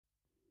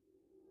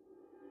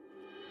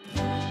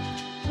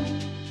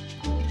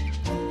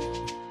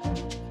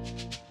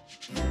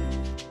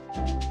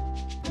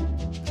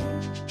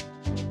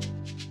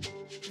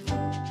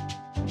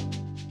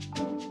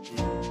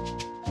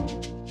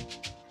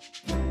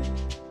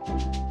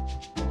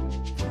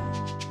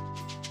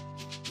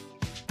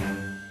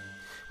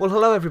Well,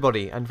 hello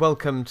everybody, and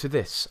welcome to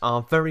this,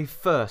 our very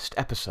first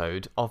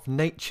episode of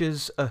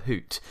Nature's a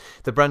Hoot,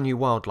 the brand new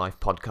wildlife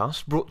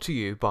podcast brought to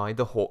you by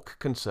the Hawke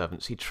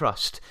Conservancy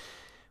Trust.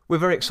 We're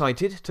very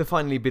excited to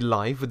finally be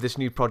live with this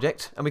new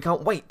project, and we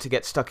can't wait to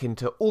get stuck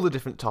into all the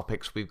different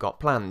topics we've got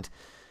planned,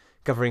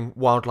 covering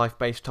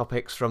wildlife-based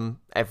topics from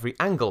every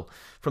angle,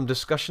 from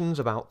discussions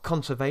about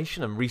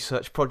conservation and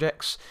research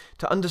projects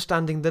to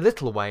understanding the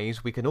little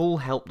ways we can all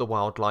help the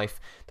wildlife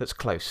that's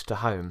close to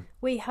home.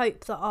 We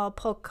hope that our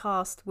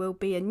podcast will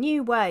be a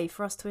new way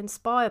for us to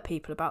inspire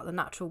people about the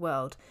natural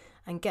world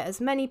and get as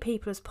many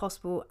people as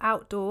possible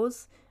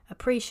outdoors,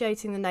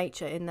 appreciating the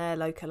nature in their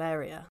local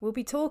area. We'll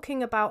be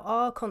talking about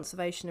our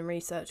conservation and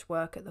research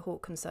work at the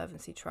Hawke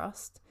Conservancy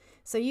Trust,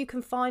 so you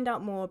can find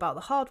out more about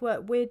the hard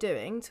work we're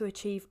doing to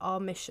achieve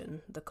our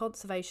mission, the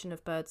conservation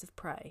of birds of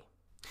prey.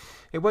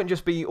 It won't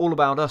just be all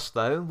about us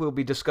though, we'll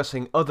be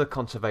discussing other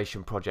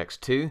conservation projects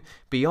too,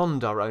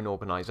 beyond our own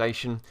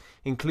organisation,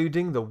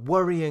 including the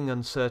worrying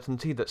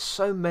uncertainty that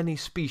so many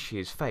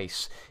species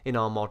face in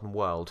our modern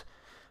world,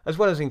 as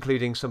well as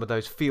including some of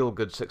those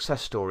feel-good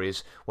success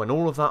stories when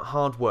all of that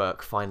hard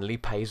work finally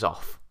pays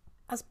off.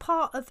 As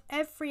part of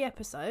every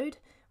episode,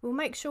 we'll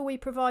make sure we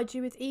provide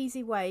you with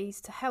easy ways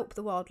to help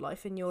the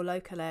wildlife in your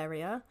local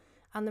area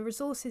and the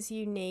resources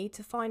you need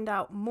to find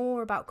out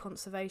more about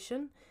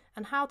conservation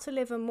and how to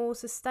live a more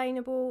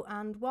sustainable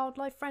and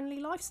wildlife-friendly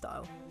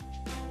lifestyle.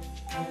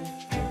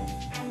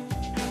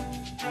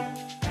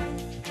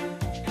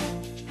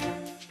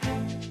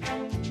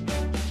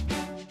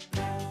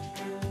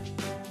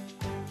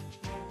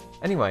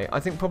 Anyway, I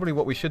think probably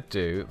what we should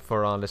do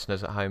for our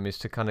listeners at home is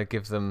to kind of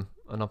give them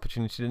an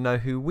opportunity to know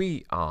who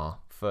we are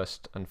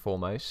first and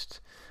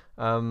foremost.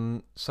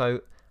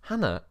 So,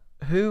 Hannah,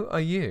 who are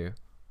you?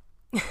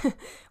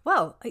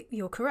 Well,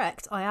 you're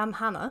correct. I am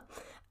Hannah.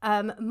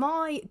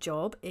 My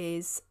job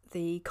is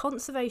the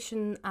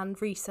Conservation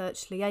and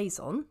Research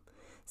Liaison.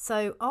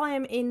 So I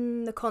am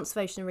in the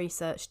Conservation and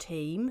Research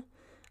team.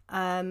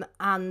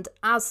 And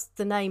as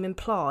the name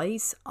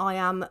implies, I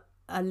am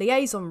a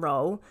liaison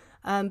role.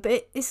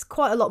 But it's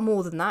quite a lot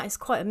more than that. It's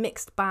quite a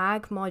mixed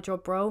bag, my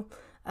job role.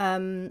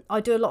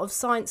 I do a lot of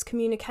science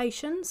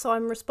communication, so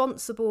I'm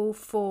responsible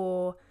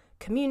for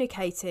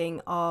communicating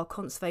our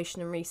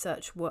conservation and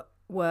research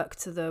work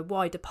to the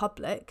wider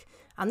public,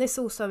 and this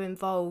also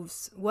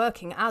involves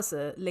working as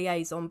a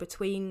liaison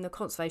between the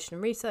Conservation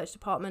and Research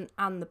Department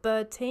and the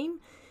bird team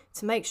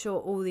to make sure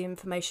all the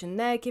information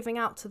they're giving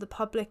out to the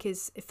public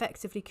is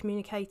effectively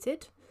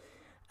communicated.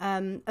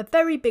 A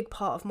very big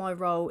part of my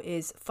role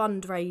is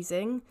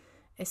fundraising,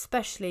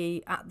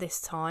 especially at this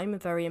time,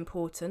 very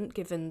important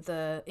given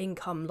the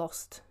income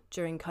lost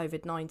during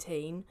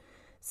COVID-19.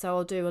 So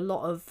I'll do a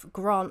lot of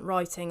grant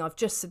writing. I've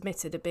just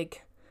submitted a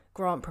big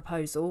grant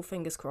proposal,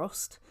 fingers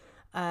crossed.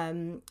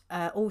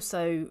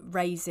 Also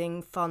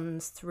raising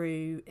funds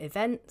through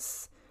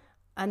events.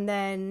 And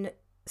then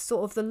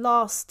sort of the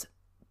last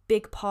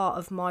big part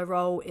of my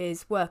role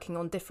is working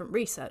on different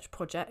research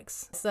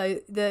projects. So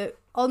the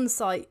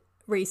on-site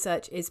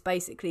research is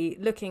basically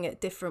looking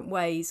at different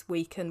ways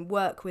we can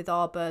work with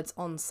our birds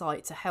on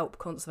site to help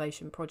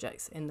conservation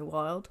projects in the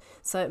wild.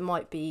 So it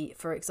might be,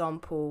 for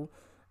example,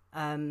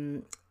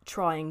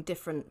 trying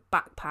different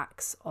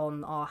backpacks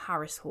on our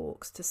Harris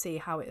hawks to see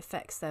how it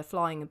affects their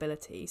flying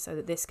ability, so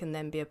that this can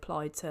then be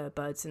applied to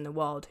birds in the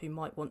wild who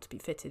might want to be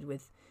fitted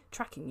with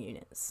tracking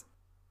units.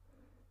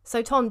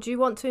 So Tom, do you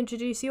want to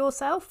introduce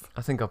yourself?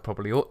 I think I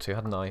probably ought to,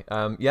 hadn't I?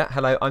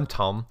 Hello, I'm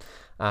Tom,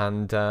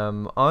 and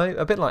I,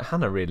 a bit like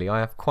Hannah really, I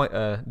have quite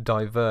a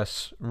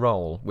diverse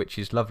role, which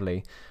is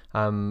lovely.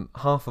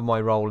 Half of my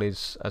role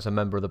is as a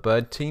member of the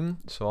bird team,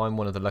 so I'm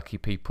one of the lucky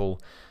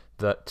people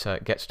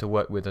that gets to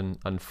work with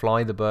and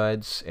fly the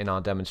birds in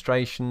our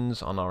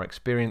demonstrations, on our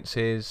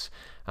experiences,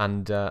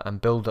 and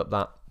build up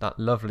that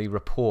lovely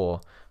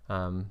rapport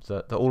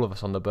that all of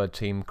us on the bird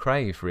team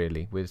crave,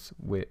 really, with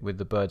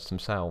the birds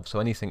themselves.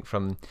 So anything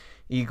from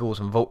eagles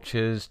and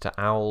vultures to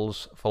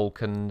owls,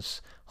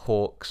 falcons,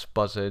 hawks,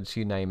 buzzards,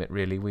 you name it,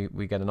 really,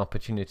 we get an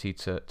opportunity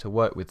to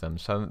work with them.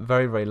 So I'm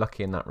very, very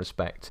lucky in that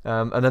respect.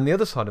 And then the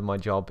other side of my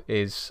job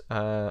is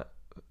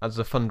as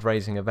a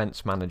fundraising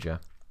events manager.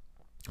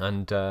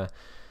 And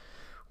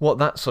what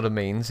that sort of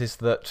means is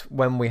that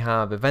when we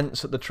have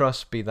events at the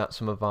Trust, be that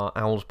some of our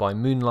Owls by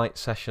Moonlight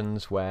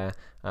sessions where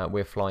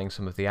we're flying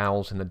some of the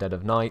owls in the dead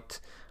of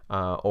night,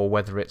 or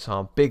whether it's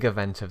our big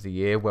event of the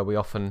year where we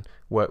often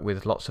work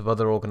with lots of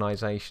other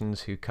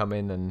organisations who come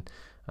in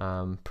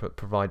and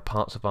provide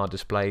parts of our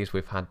displays.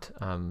 We've had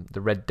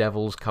the Red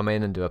Devils come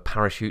in and do a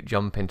parachute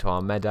jump into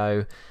our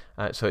meadow.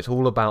 So it's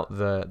all about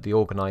the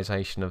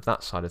organisation of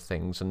that side of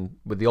things, and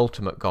with the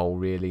ultimate goal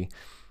really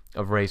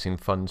of raising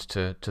funds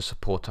to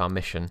support our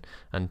mission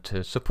and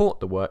to support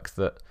the work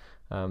that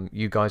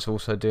you guys are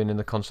also doing in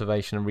the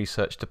Conservation and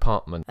Research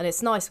Department. And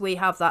it's nice we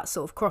have that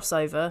sort of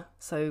crossover,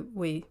 so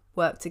we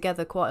work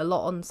together quite a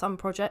lot on some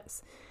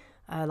projects.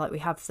 Like we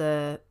have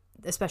the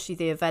especially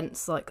the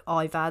events like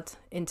IVAD,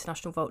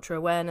 International Vulture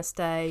Awareness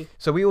Day.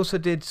 So we also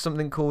did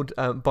something called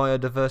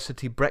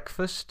Biodiversity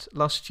Breakfast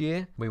last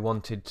year. We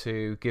wanted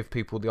to give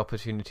people the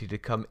opportunity to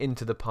come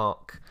into the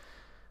park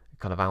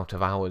kind of out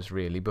of hours,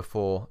 really,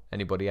 before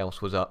anybody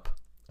else was up.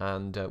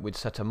 And we'd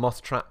set a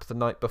moth trap the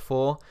night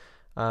before,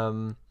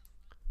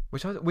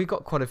 we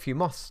got quite a few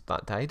moths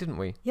that day, didn't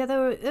we? Yeah,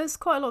 there was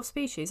quite a lot of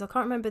species. I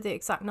can't remember the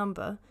exact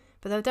number,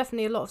 but there were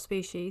definitely a lot of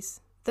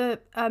species. The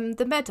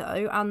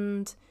meadow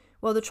and,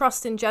 well, the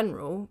trust in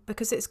general,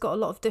 because it's got a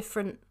lot of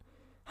different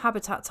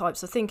habitat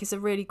types, I think is a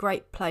really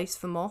great place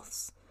for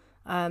moths.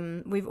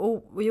 We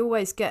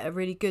always get a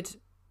really good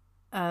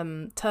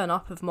turn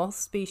up of moth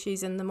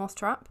species in the moth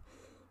trap.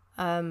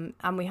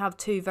 And we have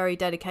 2 very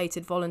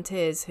dedicated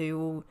volunteers who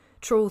will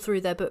trawl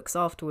through their books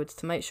afterwards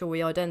to make sure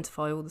we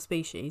identify all the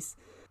species.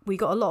 We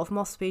got a lot of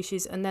moth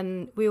species, and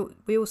then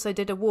we also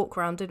did a walk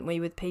around, didn't we,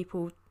 with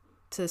people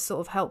to sort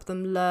of help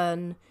them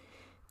learn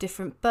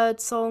different bird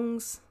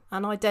songs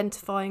and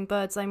identifying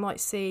birds they might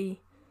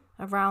see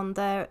around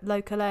their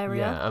local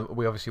area. Yeah,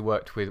 we obviously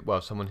worked with,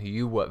 well, someone who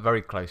you work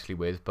very closely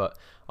with, but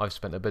I've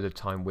spent a bit of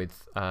time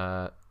with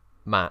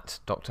Matt,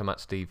 Dr. Matt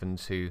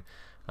Stevens, who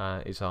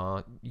is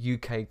our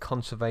UK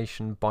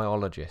conservation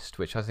biologist,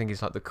 which I think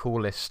is like the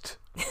coolest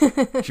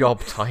job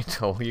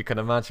title you can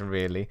imagine,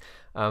 really.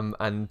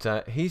 And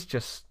he's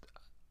just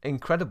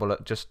incredible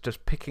at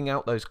just picking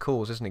out those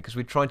calls, isn't he? Because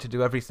we tried to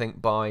do everything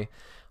by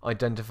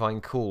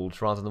identifying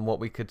calls rather than what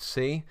we could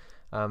see,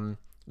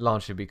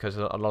 largely because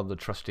a lot of the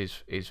trust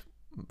is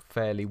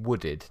fairly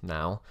wooded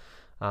now,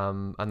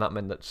 and that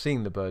meant that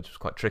seeing the birds was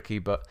quite tricky,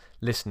 but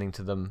listening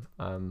to them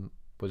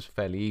was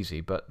fairly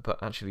easy, but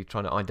actually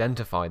trying to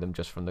identify them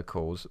just from the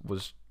calls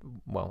was,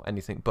 well,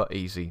 anything but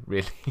easy,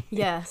 really.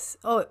 Yes.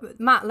 Oh,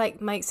 Matt Lake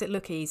makes it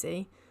look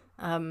easy,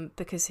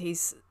 because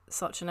he's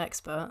such an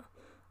expert.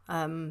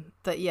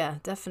 But yeah,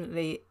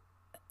 definitely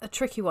a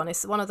tricky one.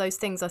 It's one of those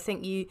things, I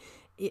think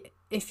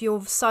if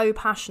you're so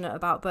passionate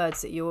about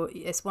birds that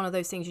it's one of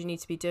those things you need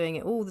to be doing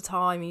it all the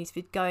time. You need to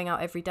be going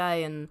out every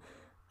day and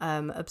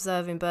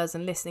observing birds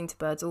and listening to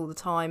birds all the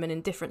time and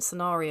in different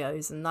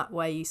scenarios, and that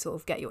way you sort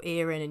of get your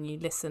ear in and you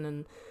listen,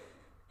 and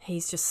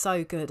he's just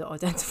so good at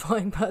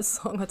identifying bird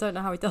song. I don't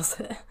know how he does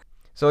it.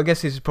 So I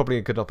guess this is probably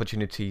a good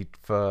opportunity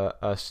for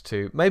us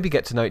to maybe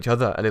get to know each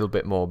other a little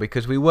bit more,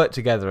 because we work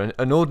together,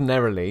 and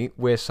ordinarily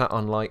we're sat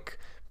on like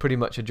pretty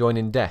much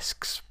adjoining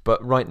desks,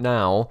 but right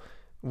now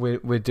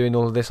we're doing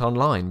all of this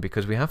online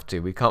because we have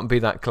to. We can't be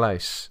that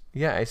close.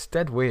 Yeah, it's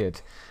dead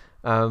weird.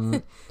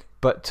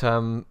 But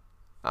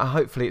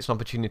hopefully it's an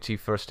opportunity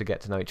for us to get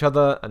to know each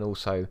other, and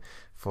also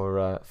for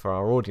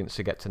our audience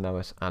to get to know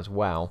us as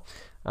well.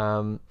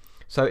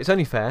 So it's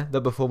only fair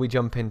that before we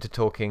jump into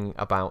talking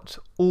about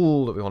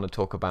all that we want to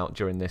talk about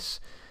during this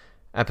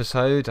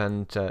episode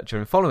and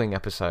during following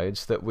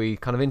episodes, that we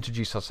kind of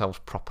introduce ourselves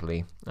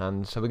properly.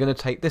 And so we're going to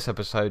take this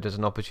episode as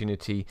an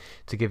opportunity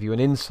to give you an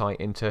insight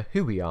into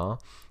who we are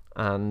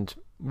and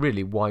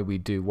really why we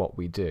do what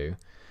we do.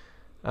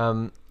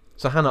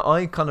 So Hannah,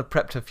 I kind of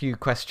prepped a few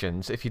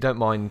questions. If you don't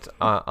mind,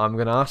 I'm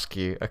going to ask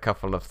you a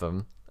couple of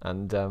them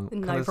and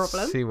no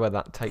problem. See where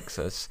that takes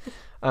us.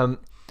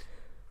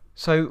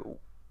 So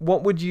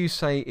what would you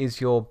say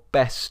is your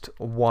best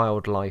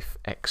wildlife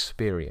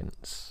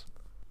experience?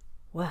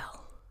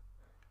 Well,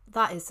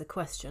 that is the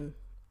question.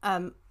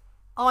 I'm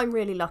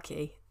really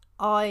lucky.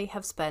 I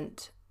have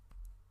spent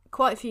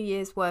quite a few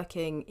years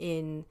working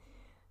in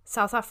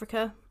South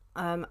Africa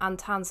and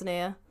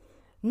Tanzania.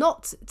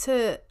 Not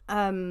to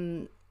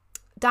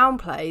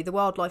downplay the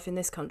wildlife in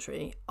this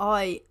country.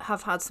 I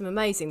have had some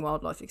amazing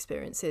wildlife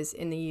experiences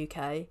in the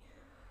UK,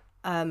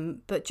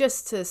 but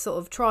just to sort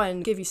of try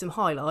and give you some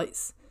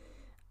highlights,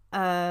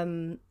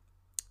 when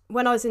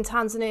I was in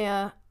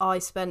Tanzania, I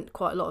spent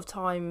quite a lot of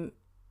time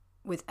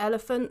with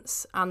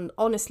elephants, and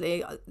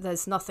honestly,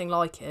 there's nothing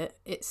like it.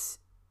 It's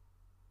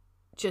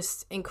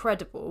just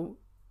incredible.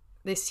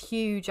 This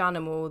huge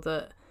animal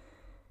that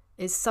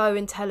is so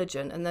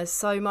intelligent, and there's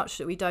so much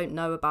that we don't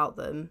know about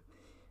them.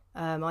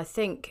 I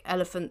think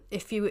elephant,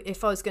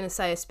 if I was going to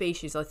say a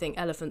species, I think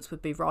elephants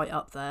would be right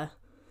up there.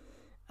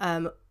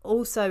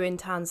 Also in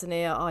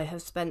Tanzania, I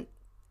have spent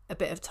a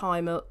bit of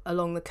time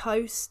along the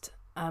coast,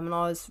 and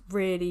I was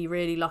really,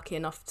 really lucky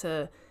enough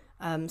to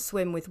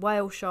swim with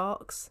whale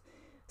sharks.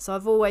 So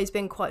I've always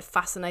been quite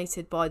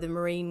fascinated by the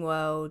marine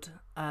world,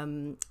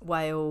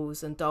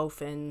 whales and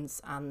dolphins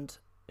and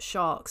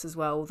sharks as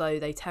well, although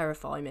they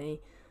terrify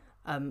me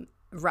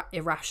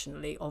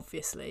irrationally,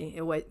 obviously.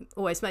 It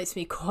always makes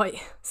me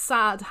quite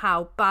sad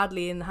how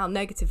badly and how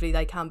negatively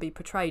they can be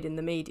portrayed in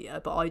the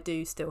media, but I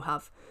do still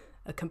have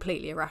a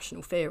completely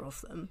irrational fear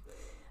of them.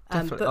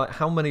 Definitely. Like,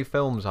 how many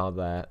films are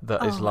there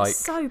that is like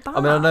so bad.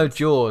 I mean, I know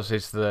Jaws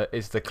is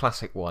the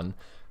classic one,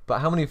 but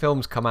how many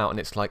films come out and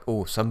it's like,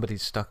 oh,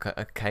 somebody's stuck in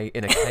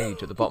a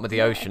cage at the bottom of the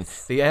Yes. ocean,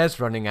 the air's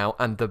running out,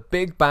 and the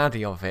big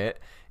baddie of it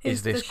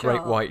is this great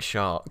shark. white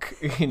shark,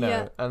 you know.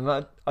 Yeah. And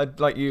that,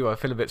 like you, I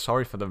feel a bit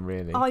sorry for them,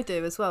 really. I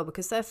do as well,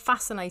 because they're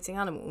fascinating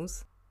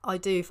animals. I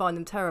do find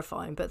them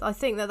terrifying, but I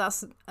think that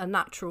that's a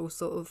natural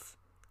sort of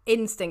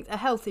instinct, a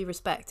healthy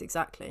respect,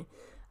 exactly.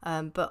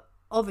 But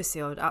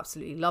obviously I would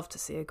absolutely love to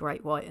see a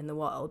great white in the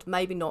wild,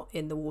 maybe not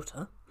in the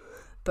water,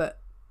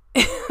 but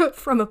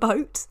from a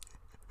boat.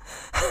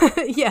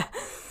 Yeah.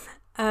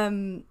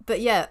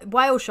 But yeah,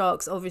 whale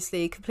sharks,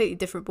 obviously a completely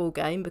different ball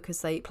game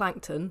because they eat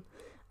plankton,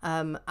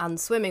 and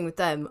swimming with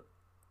them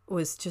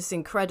was just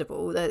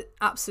incredible. They're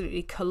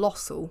absolutely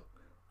colossal,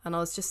 and I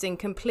was just in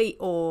complete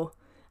awe.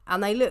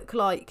 And they look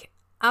like,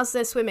 as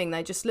they're swimming,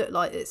 they just look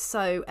like it's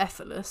so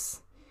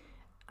effortless.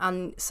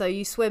 And so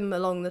you swim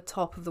along the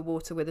top of the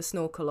water with a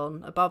snorkel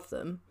on above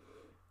them,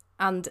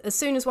 and as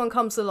soon as one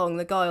comes along,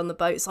 the guy on the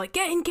boat's like,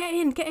 get in,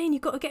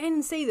 you've got to get in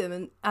and see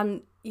them.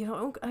 And you're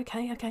like, oh,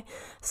 okay.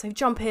 So you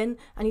jump in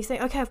and you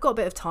think, okay, I've got a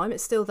bit of time,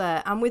 it's still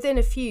there. And within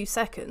a few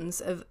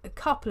seconds of a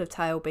couple of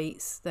tail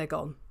beats, they're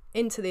gone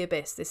into the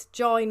abyss. This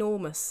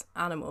ginormous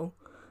animal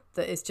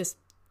that is just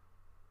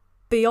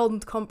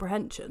beyond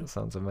comprehension. That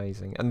sounds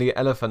amazing. And the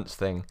elephants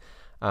thing,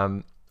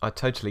 I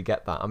totally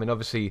get that. I mean,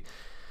 obviously,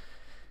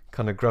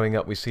 kind of growing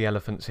up, we see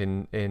elephants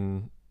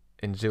in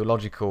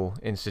zoological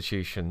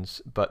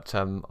institutions, but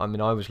I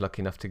mean, I was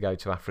lucky enough to go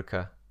to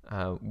Africa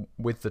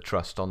with the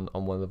trust on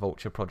one of the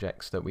vulture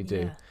projects that we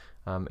do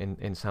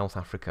in South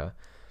Africa,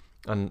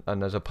 and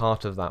as a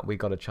part of that, we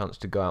got a chance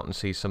to go out and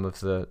see some of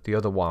the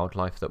other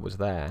wildlife that was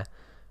there.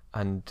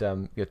 And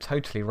you're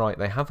totally right,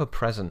 they have a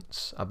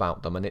presence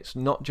about them, and it's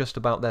not just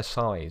about their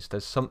size.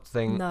 There's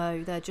something.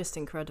 No, they're just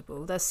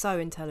incredible. They're so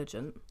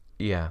intelligent.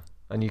 Yeah,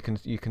 and you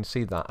can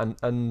see that,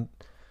 and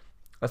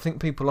I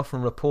think people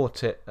often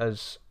report it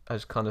as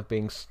kind of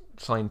being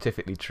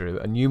scientifically true,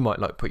 and you might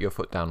like put your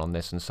foot down on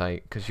this and say,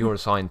 because you're a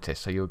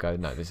scientist, so you'll go,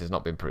 no, this has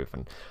not been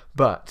proven.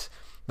 But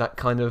that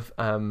kind of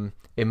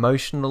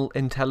emotional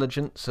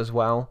intelligence as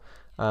well,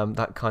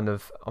 that kind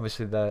of,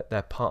 obviously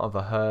they're part of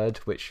a herd,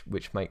 which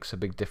makes a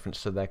big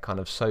difference to their kind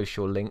of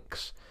social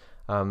links.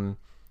 But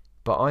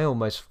I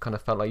almost kind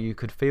of felt like you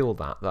could feel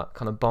that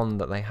kind of bond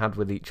that they had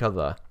with each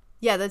other.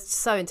 Yeah, they're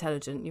so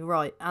intelligent, you're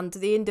right. And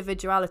the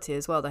individuality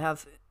as well, they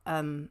have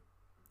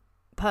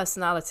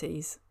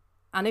personalities,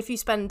 and if you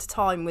spend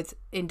time with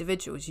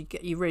individuals,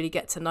 you really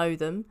get to know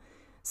them.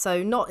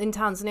 So not in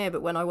Tanzania,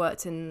 but when I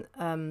worked in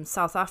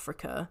South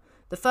Africa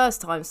the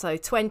first time, so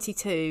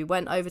 22,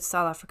 went over to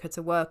South Africa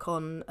to work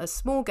on a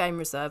small game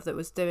reserve that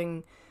was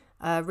doing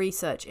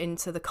research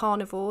into the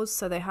carnivores.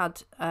 So they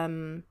had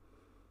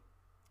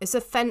it's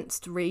a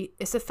fenced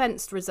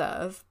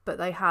reserve, but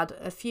they had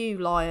a few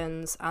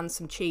lions and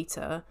some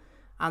cheetah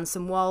and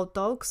some wild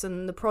dogs,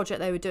 and the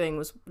project they were doing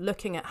was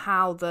looking at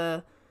how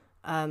the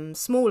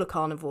smaller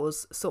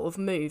carnivores sort of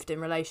moved in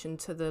relation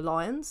to the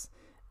lions.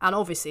 And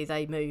obviously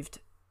they moved,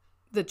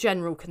 the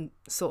general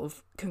sort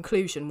of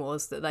conclusion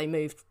was that they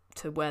moved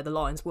to where the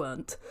lions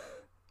weren't,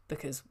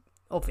 because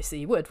obviously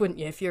you would, wouldn't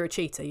you? If you're a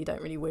cheetah, you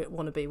don't really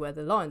want to be where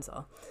the lions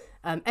are.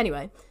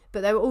 Anyway,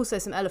 but there were also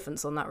some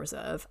elephants on that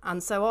reserve,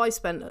 and so I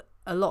spent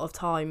a lot of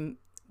time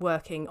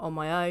working on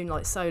my own,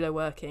 like solo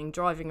working,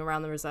 driving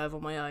around the reserve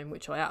on my own,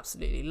 which I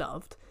absolutely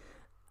loved.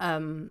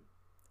 And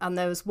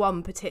there was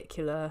one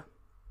particular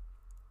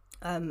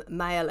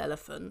male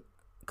elephant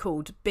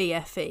called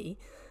BFE,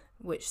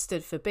 which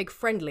stood for Big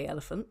Friendly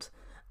Elephant,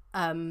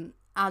 and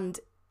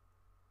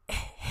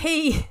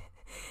he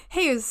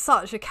was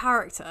such a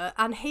character,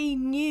 and he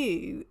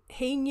knew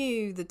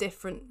the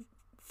different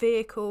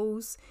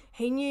vehicles,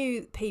 he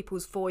knew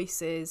people's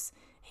voices,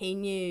 he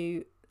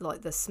knew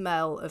like the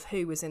smell of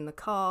who was in the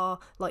car.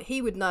 Like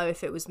he would know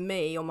if it was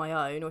me on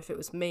my own, or if it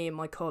was me and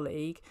my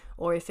colleague,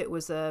 or if it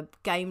was a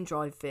game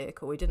drive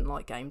vehicle. He didn't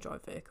like game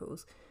drive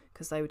vehicles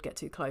because they would get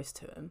too close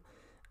to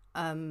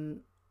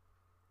him.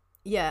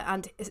 Yeah,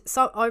 and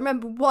so I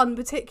remember one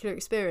particular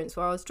experience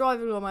where I was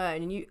driving on my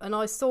own, and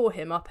I saw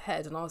him up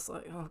ahead, and I was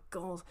like, oh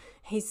god,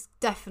 he's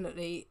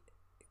definitely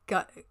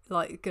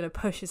gonna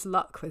push his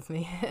luck with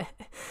me here.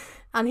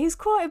 And he's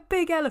quite a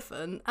big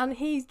elephant, and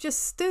he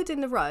just stood in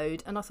the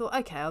road, and I thought,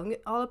 okay,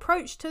 I'll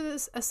approach to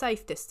a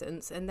safe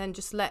distance and then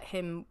just let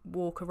him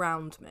walk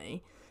around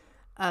me.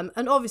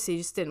 And obviously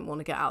just didn't want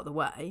to get out of the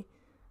way.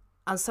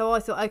 And so I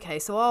thought, okay,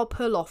 so I'll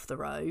pull off the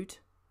road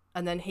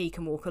and then he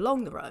can walk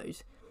along the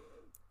road.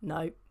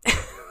 No.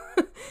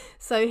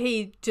 So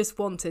he just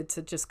wanted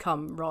to just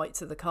come right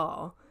to the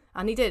car,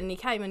 and he did, and he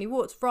came and he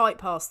walked right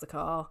past the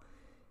car.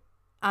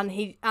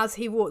 And as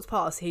he walked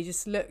past, he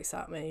just looks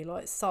at me,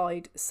 like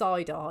side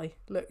eye,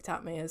 looked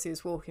at me as he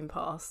was walking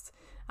past.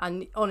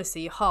 And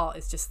honestly, your heart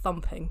is just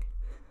thumping.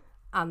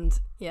 And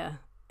yeah,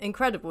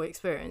 incredible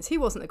experience. He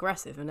wasn't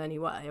aggressive in any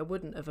way. I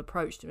wouldn't have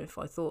approached him if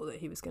I thought that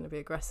he was going to be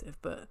aggressive.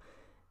 But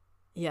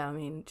yeah, I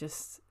mean,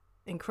 just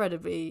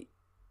incredibly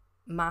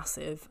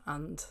massive,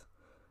 and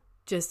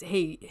just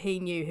he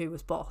knew who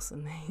was boss,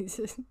 and he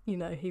just,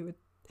 he would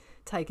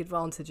take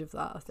advantage of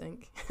that, I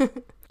think.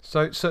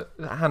 So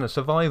Hannah,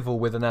 survival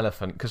with an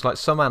elephant, because like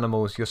some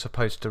animals you're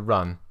supposed to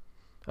run,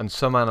 and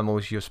some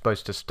animals you're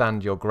supposed to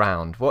stand your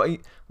ground.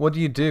 What do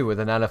you do with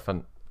an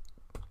elephant?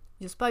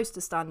 You're supposed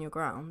to stand your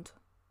ground,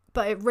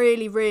 but it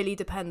really, really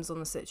depends on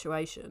the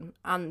situation.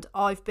 And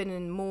I've been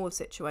in more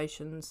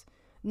situations,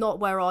 not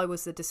where I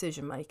was the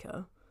decision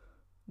maker,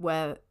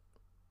 where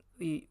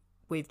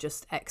we've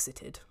just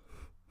exited.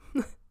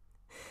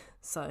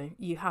 So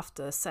you have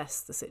to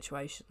assess the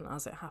situation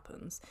as it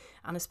happens.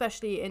 And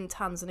especially in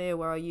Tanzania,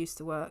 where I used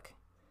to work,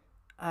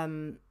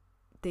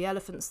 the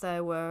elephants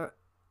there were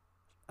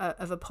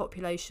of a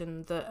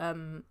population that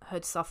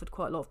had suffered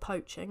quite a lot of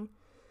poaching,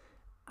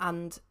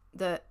 and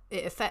that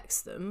it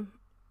affects them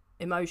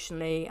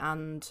emotionally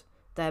and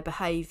their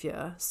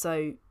behaviour.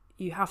 So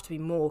you have to be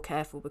more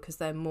careful because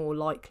they're more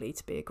likely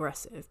to be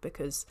aggressive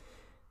because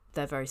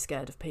they're very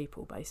scared of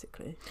people,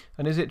 basically.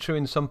 And is it true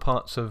in some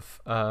parts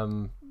of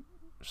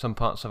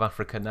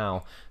Africa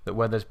now that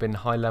where there's been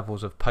high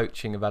levels of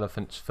poaching of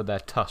elephants for their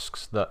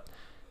tusks, that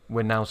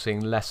we're now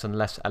seeing less and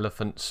less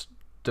elephants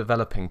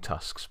developing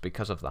tusks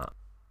because of that?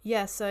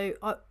 Yeah, so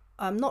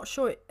I'm not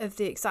sure of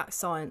the exact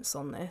science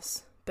on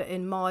this, but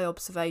in my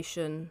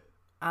observation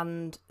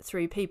and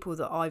through people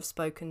that I've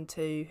spoken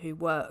to who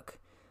work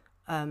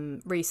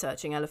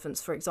researching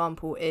elephants, for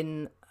example,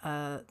 in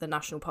the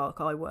national park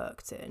I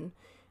worked in,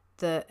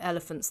 the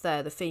elephants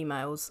there, the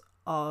females,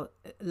 are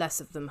less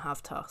of them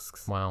have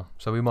tusks. Wow.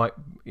 So we might,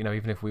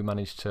 even if we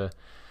manage to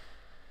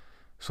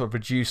sort of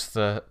reduce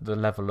the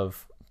level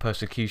of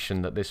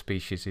persecution that this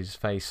species is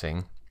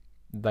facing,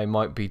 they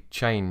might be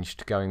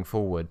changed going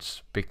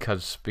forwards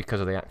because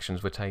of the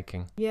actions we're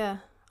taking. Yeah,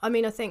 I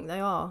mean, I think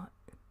they are.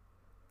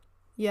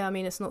 Yeah, I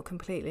mean, it's not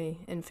completely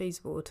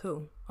infeasible at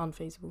all,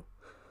 unfeasible.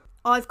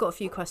 I've got a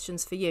few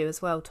questions for you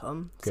as well,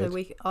 Tom. Good.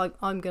 So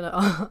I'm going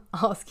to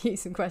ask you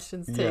some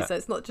questions too, Yeah. So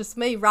it's not just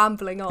me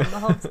rambling on the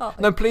whole time.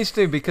 No, please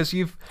do, because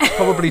you've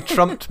probably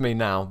trumped me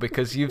now,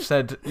 because you've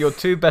said your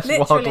two best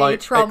Literally wildlife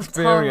trumped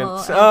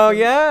experience. Tom. Oh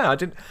yeah, I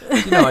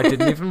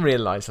didn't even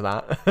realise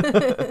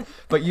that.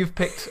 But you've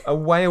picked a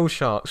whale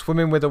shark,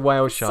 swimming with a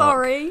whale shark,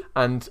 Sorry.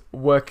 and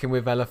working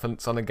with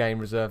elephants on a game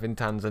reserve in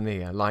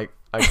Tanzania. Like,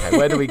 okay,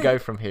 where do we go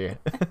from here?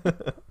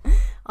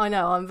 I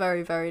know, I'm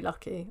very, very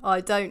lucky. I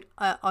don't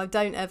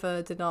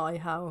ever deny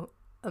how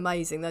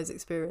amazing those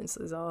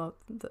experiences are.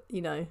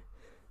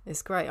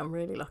 It's great. I'm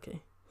really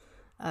lucky.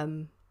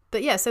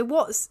 But yeah,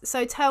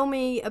 so tell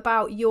me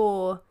about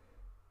your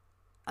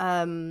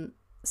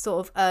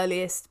sort of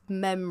earliest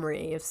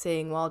memory of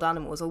seeing wild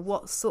animals, or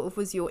what sort of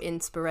was your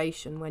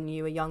inspiration when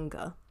you were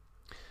younger?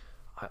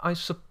 I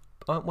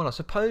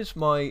suppose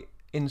my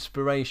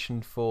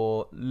inspiration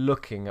for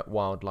looking at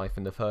wildlife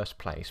in the first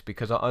place,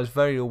 because I was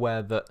very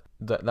aware that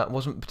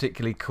wasn't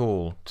particularly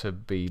cool to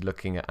be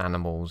looking at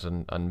animals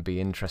and be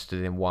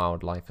interested in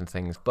wildlife and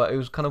things, but it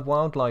was kind of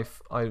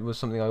wildlife was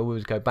something I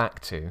always go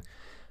back to,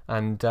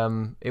 and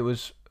it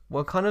was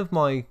kind of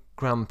my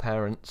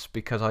grandparents,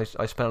 because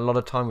I spent a lot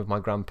of time with my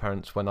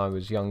grandparents when I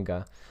was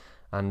younger,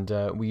 and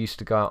we used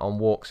to go out on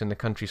walks in the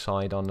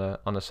countryside on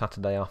a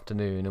Saturday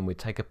afternoon, and we'd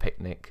take a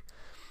picnic,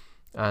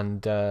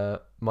 and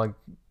my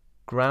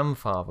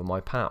grandfather, my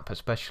pap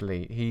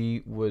especially,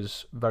 he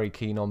was very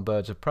keen on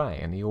birds of prey,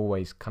 and he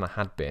always kind of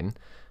had been.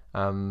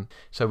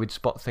 So we'd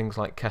spot things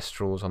like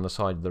kestrels on the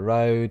side of the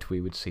road,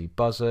 we would see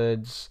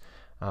buzzards.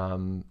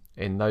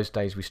 In those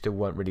days we still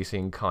weren't really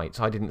seeing kites.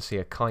 I didn't see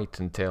a kite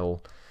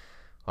until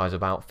I was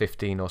about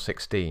 15 or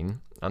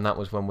 16, and that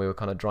was when we were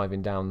kind of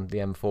driving down the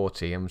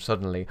M40, and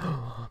suddenly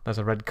there's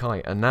a red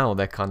kite, and now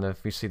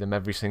we see them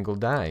every single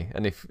day.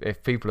 And if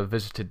people have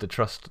visited the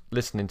trust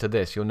listening to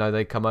this, you'll know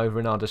they come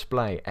over in our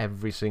display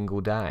every single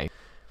day.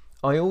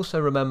 I also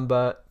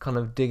remember kind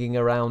of digging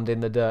around in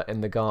the dirt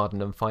in the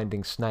garden and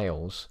finding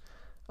snails,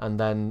 and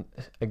then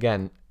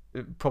again,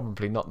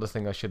 probably not the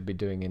thing I should have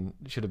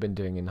been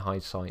doing in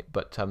hindsight,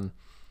 but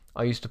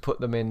I used to put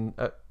them in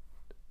at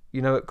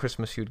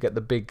Christmas you'd get the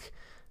big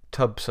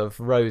tubs of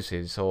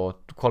roses or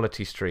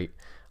Quality Street,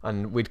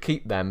 and we'd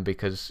keep them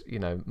because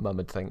Mum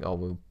would think,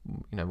 oh,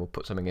 we'll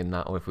put something in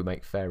that, or if we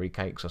make fairy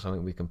cakes or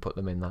something, we can put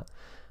them in that.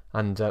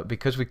 And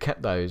because we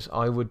kept those,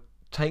 I would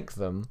take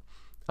them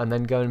and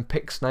then go and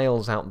pick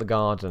snails out the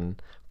garden,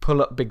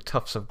 pull up big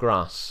tufts of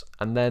grass,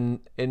 and then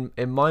in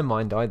my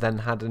mind I then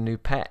had a new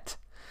pet.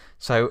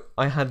 So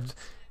I had,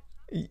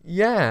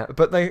 yeah,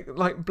 but they,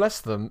 like,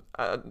 bless them,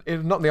 it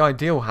was not the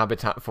ideal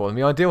habitat for them.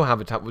 The ideal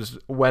habitat was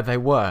where they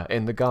were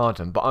in the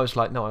garden, but I was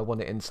like, no, I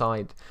want it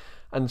inside.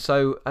 And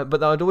so,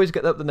 but I'd always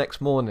get up the next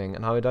morning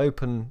and I would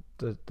open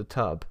the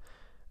tub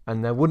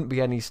and there wouldn't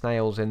be any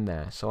snails in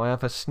there. So I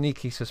have a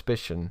sneaky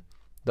suspicion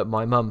that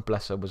my mum,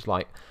 bless her, was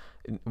like,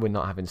 we're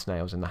not having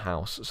snails in the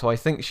house. So I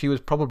think she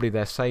was probably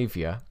their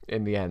saviour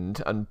in the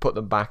end and put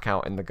them back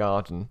out in the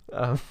garden.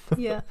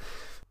 Yeah.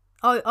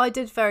 I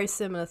did very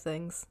similar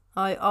things.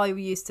 I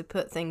used to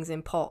put things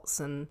in pots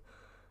and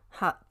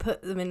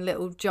put them in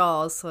little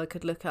jars so I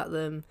could look at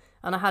them.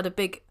 And I had a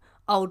big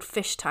old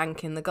fish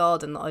tank in the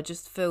garden that I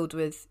just filled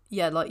with,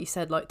 yeah, like you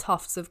said, like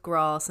tufts of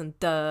grass and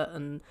dirt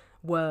and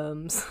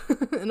worms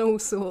and all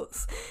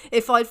sorts.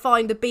 If I'd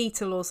find a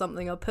beetle or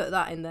something, I'd put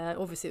that in there.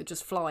 Obviously, it would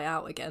just fly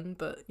out again.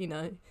 But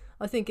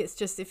I think it's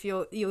just if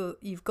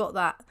you've got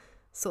that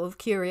sort of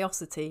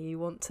curiosity, you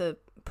want to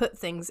put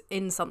things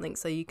in something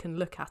so you can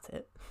look at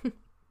it.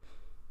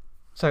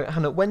 So,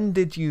 Hannah, when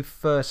did you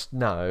first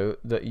know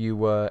that you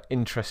were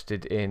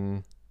interested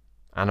in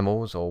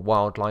animals or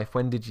wildlife?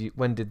 When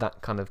did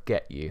that kind of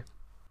get you?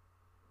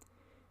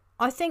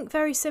 I think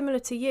very similar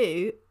to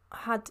you, I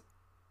had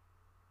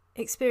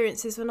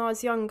experiences when I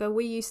was younger.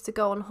 We used to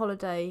go on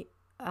holiday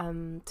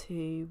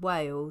to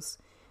Wales,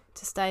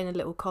 to stay in a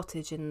little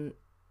cottage in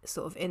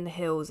the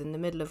hills in the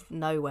middle of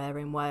nowhere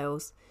in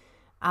Wales.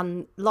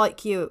 And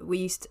like you, we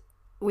used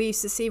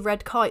to see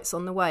red kites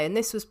on the way, and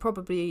this was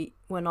probably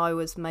when I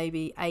was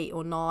maybe 8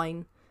 or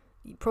 9,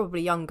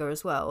 probably younger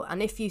as well.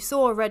 And if you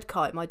saw a red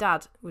kite, my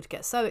dad would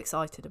get so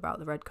excited about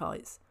the red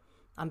kites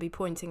and be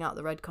pointing out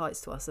the red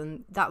kites to us,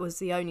 and that was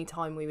the only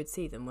time we would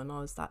see them when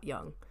I was that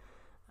young,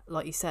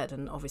 like you said.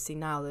 And obviously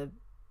now they're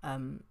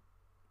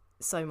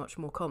so much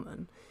more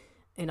common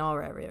in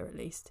our area, at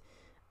least.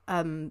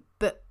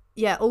 But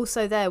yeah,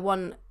 also there,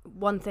 one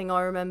thing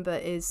I remember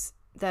is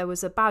there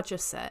was a badger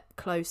set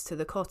close to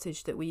the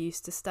cottage that we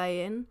used to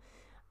stay in,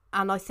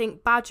 and I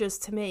think badgers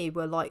to me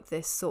were like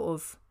this sort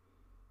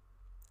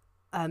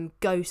of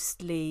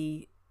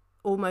ghostly,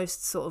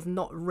 almost sort of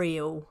not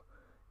real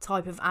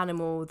type of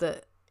animal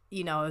that,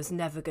 you know, I was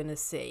never going to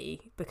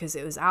see because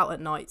it was out at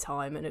night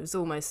time, and it was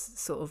almost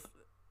sort of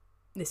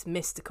this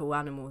mystical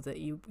animal that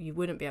you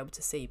wouldn't be able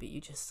to see, but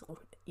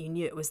you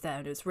knew it was there,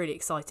 and it was really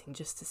exciting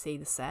just to see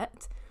the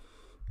set.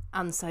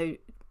 And so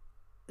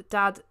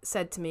Dad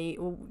said to me,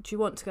 well, do you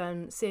want to go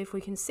and see if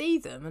we can see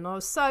them? And I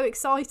was so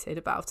excited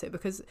about it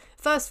because,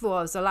 first of all,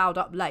 I was allowed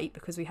up late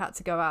because we had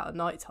to go out at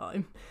night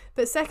time,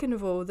 but second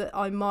of all, that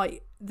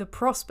the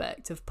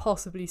prospect of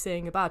possibly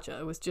seeing a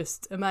badger was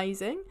just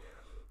amazing.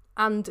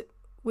 And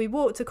we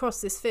walked across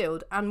this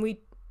field and we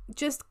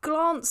just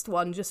glanced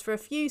one just for a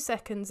few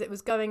seconds. It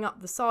was going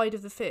up the side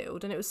of the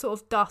field and it was sort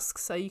of dusk,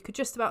 so you could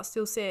just about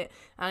still see it,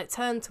 and it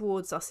turned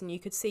towards us and you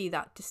could see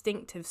that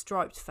distinctive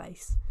striped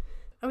face.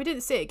 And we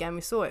didn't see it again,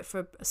 we saw it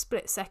for a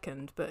split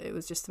second, but it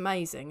was just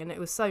amazing. And it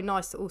was so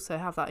nice to also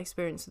have that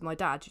experience with my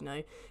dad, you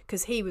know,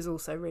 because he was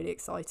also really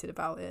excited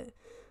about it.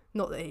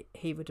 Not that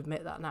he would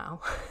admit that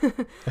now.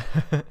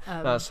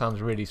 That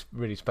sounds really,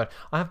 really special.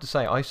 I have to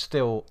say, I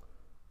still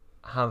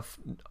have,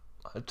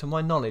 to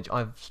my knowledge,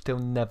 I've still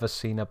never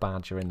seen a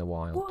badger in the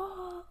wild.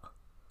 What?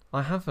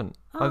 I haven't.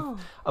 Oh.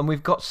 And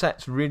we've got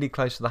sets really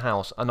close to the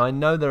house, and I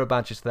know there are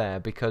badgers there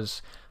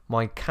because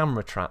my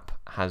camera trap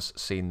has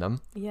seen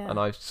them. Yeah. And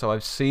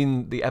I've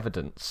seen the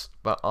evidence,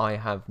 but I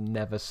have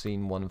never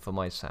seen one for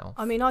myself.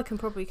 I mean, I can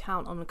probably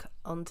count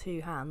on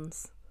 2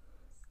 hands,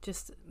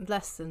 just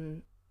less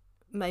than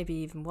maybe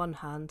even 1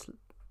 hand,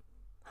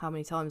 how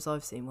many times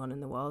I've seen one in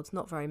the wild.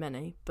 Not very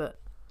many,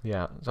 but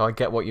yeah. So I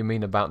get what you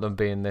mean about them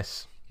being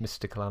this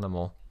mystical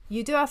animal.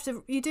 You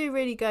do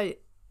really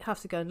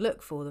have to go and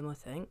look for them, I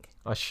think.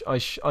 I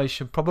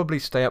should probably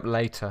stay up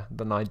later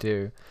than I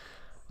do.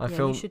 I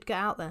feel you should get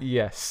out there.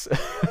 Yes.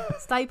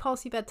 Stay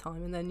past your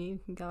bedtime and then you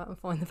can go out and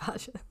find the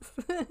badgers.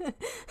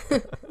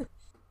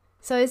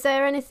 So is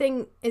there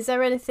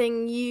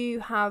anything you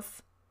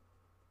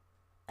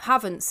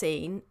haven't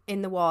seen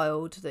in the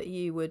wild that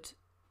you would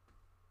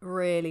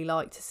really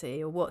like to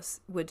see, or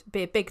would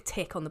be a big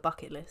tick on the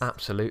bucket list?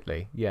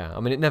 Absolutely, yeah. I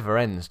mean, it never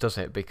ends, does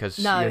it? Because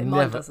mine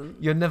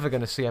doesn't. You're never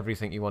going to see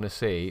everything you want to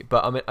see.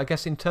 But I mean, I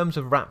guess in terms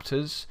of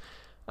raptors,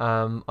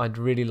 I'd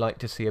really like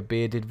to see a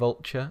bearded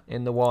vulture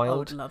in the wild. I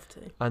would love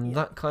to. And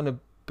that kind of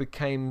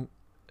became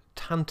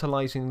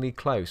tantalisingly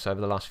close over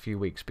the last few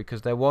weeks,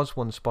 because there was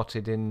one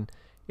spotted in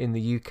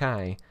the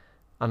UK,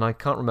 and I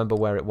can't remember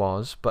where it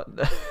was, but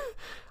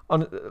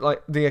on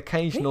like the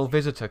occasional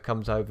visitor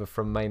comes over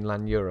from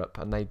mainland Europe,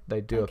 and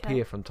they do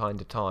appear from time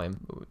to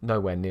time.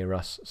 Nowhere near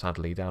us,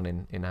 sadly, down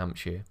in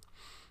Hampshire.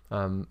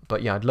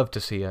 But yeah, I'd love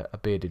to see a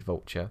bearded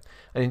vulture.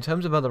 And in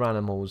terms of other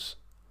animals,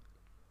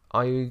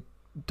 I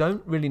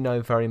don't really know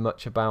very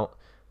much about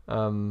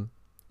sort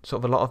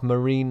of a lot of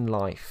marine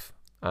life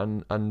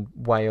and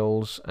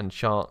whales and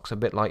sharks. A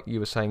bit like you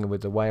were saying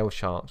with the whale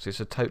sharks, it's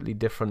a totally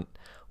different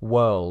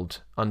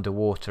world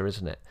underwater,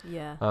 isn't it?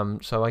 Yeah.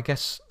 So I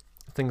guess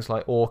things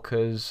like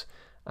orcas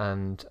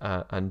and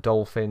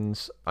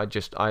dolphins.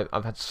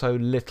 I've had so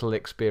little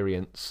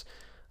experience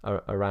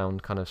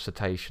around kind of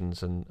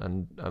cetaceans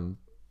and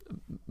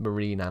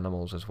marine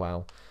animals as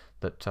well,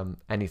 that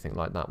anything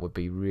like that would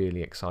be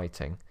really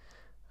exciting.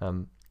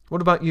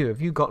 What about you?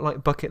 Have you got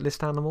like bucket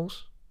list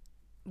animals?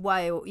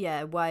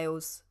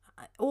 Whales.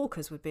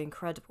 Orcas would be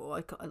incredible.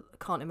 I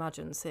can't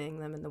imagine seeing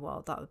them in the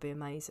wild. That would be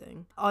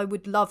amazing. I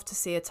would love to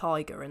see a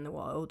tiger in the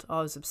wild.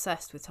 I was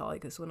obsessed with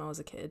tigers when I was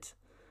a kid.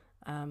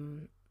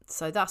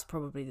 So that's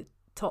probably the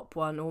top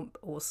one,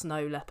 or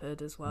snow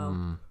leopard as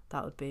well.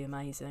 That would be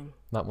amazing.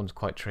 That one's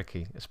quite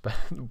tricky.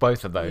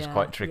 Both of those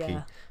quite tricky.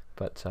 Yeah.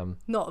 But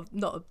not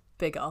a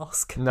big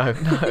ask. No,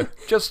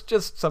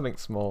 just something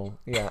small.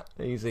 Yeah,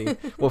 easy.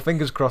 Well,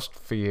 fingers crossed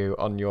for you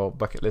on your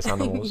bucket list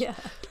animals. Yeah.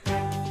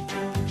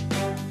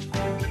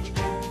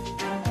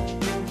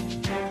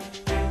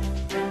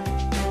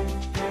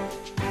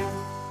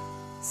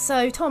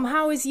 So, Tom,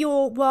 how is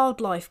your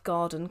wildlife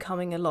garden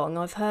coming along?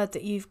 I've heard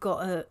that you've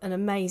got an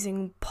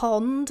amazing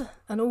pond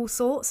and all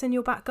sorts in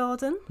your back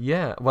garden.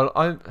 Yeah, well,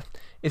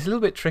 it's a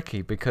little bit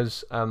tricky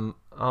because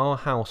our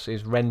house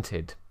is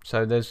rented,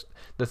 so there's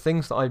the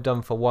things that I've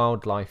done for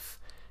wildlife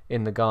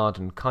in the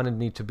garden kind of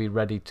need to be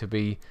ready to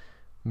be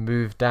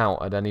moved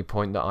out at any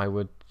point that I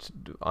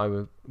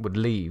would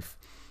leave.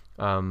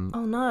 Oh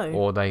no.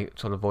 Or they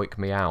sort of oik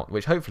me out,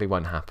 which hopefully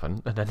won't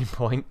happen at any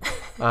point.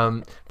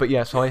 But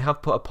yeah, so I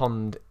have put a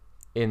pond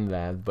in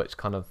there, but it's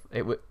kind of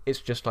it's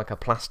just like a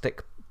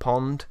plastic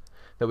pond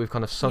that we've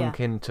kind of sunk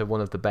into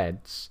one of the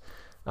beds,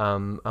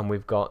 and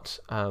we've got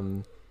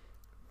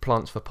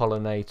plants for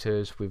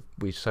pollinators.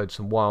 We sowed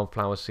some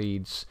wildflower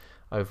seeds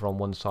over on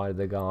one side of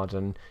the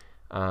garden,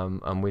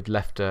 and we'd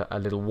left a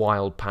little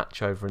wild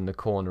patch over in the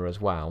corner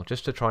as well,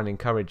 just to try and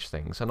encourage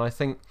things. And I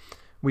think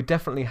we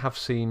definitely have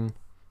seen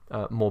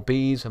more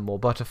bees and more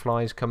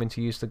butterflies coming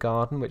to use the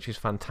garden, which is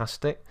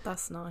fantastic.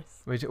 That's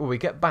nice. We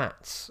get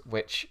bats,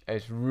 which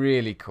is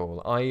really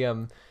cool.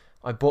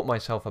 I bought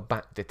myself a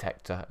bat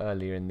detector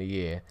earlier in the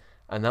year,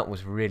 and that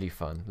was really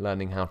fun,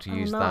 learning how to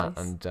use that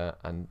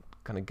and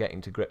kind of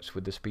getting to grips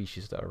with the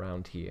species that are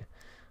around here.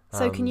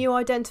 So can you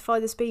identify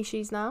the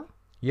species now?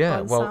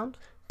 Yeah, well, sound?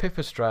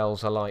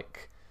 pipistrelles are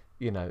like,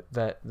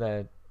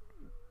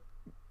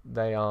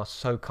 they are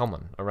so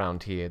common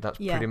around here. That's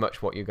pretty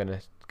much what you're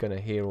gonna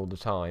hear all the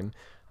time.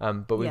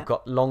 But we've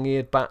got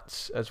long-eared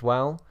bats as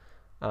well,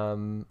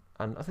 and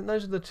I think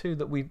those are the two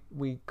that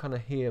we kind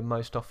of hear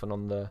most often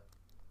on the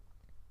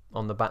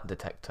bat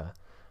detector.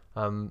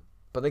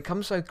 But they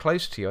come so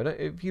close to you.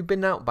 Have you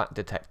been out bat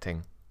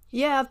detecting?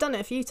 Yeah, I've done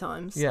it a few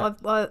times. Yeah.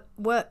 I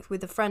worked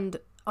with a friend.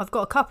 I've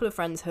got a couple of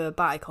friends who are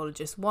bat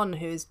ecologists. One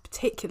who is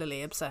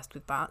particularly obsessed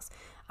with bats,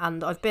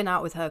 and I've been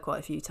out with her quite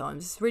a few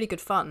times. It's really good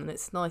fun, and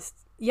it's nice.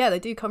 Yeah, they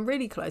do come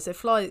really close. They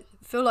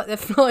feel like they're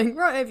flying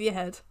right over your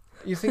head.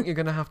 You think you're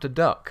going to have to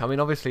duck. I mean,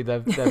 obviously they're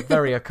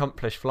very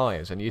accomplished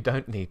flyers, and you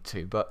don't need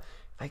to, but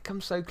they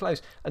come so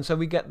close. And so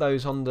we get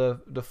those on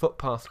the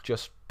footpath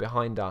just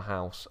behind our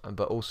house,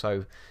 but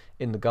also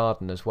in the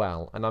garden as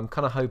well. And I'm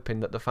kind of hoping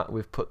that the fact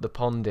we've put the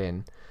pond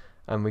in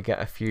and we get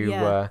a few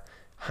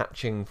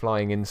hatching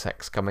flying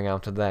insects coming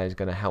out of there is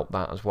going to help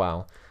that as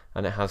well.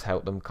 And it has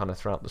helped them kind of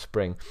throughout the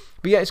spring.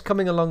 But yeah, it's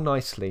coming along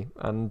nicely,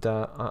 and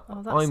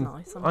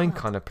I'm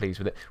kind of pleased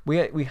with it.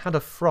 We had a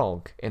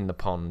frog in the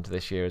pond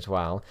this year as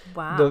well.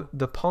 Wow.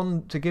 The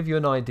pond, to give you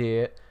an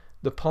idea,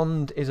 the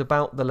pond is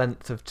about the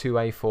length of 2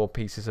 A4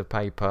 pieces of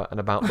paper and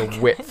about the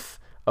width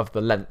of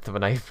the length of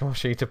an A4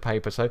 sheet of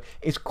paper. So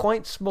it's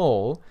quite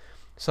small.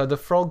 So the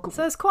frog...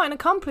 So it's quite an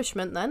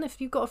accomplishment then,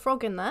 if you've got a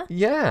frog in there.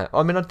 Yeah.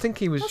 I mean, I think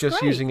he was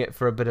just using it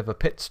for a bit of a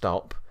pit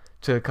stop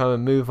to kind of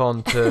move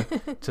on to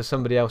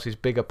somebody else's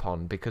bigger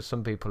pond, because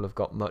some people have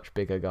got much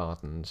bigger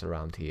gardens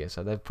around here,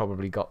 so they've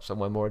probably got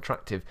somewhere more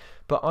attractive.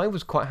 But I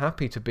was quite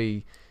happy to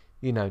be,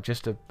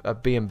 just a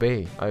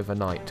B&B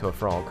overnight to a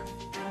frog.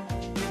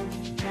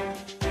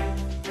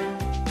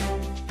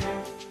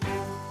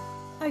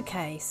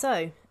 Okay,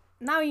 so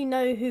now you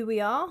know who we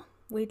are.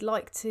 We'd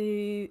like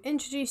to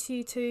introduce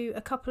you to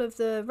a couple of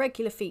the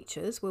regular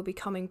features we'll be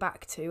coming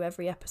back to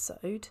every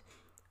episode.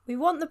 We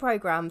want the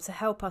programme to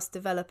help us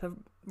develop a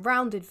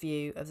rounded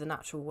view of the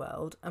natural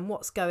world and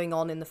what's going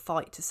on in the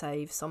fight to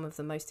save some of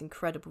the most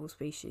incredible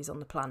species on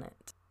the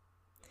planet.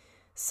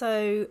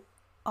 So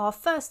our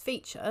first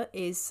feature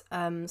is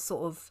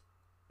sort of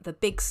the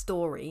big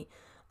story,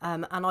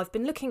 and I've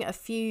been looking at a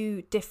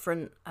few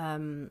different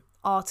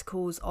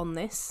articles on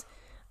this,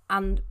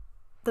 and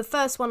the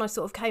first one I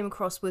sort of came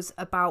across was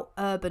about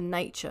urban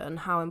nature and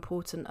how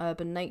important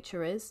urban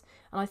nature is,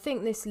 and I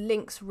think this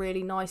links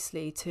really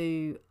nicely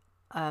to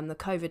the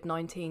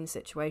COVID-19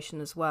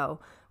 situation as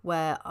well,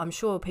 where I'm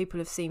sure people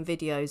have seen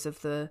videos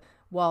of the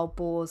wild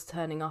boars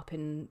turning up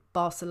in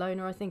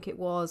Barcelona, I think it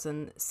was,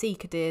 and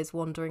cicadeers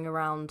wandering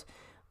around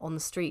on the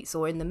streets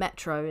or in the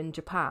metro in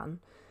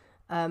Japan.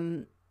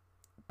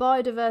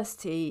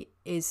 Biodiversity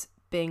is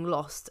being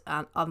lost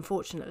at,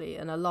 unfortunately,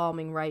 an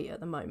alarming rate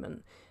at the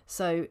moment.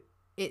 So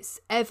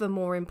it's ever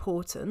more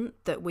important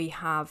that we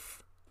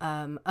have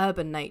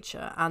urban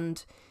nature,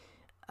 and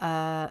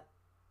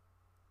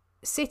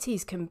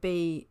cities can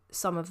be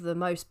some of the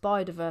most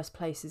biodiverse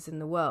places in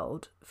the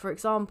world. For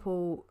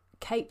example,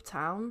 Cape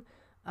Town.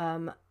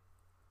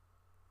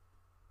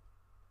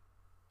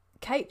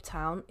 Cape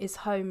Town is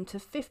home to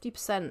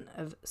 50%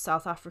 of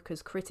South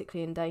Africa's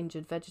critically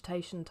endangered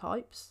vegetation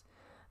types.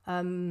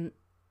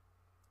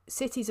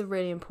 Cities are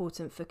really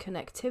important for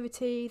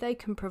connectivity. They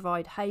can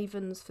provide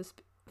havens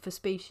for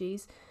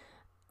species,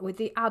 with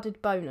the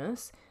added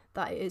bonus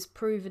that it is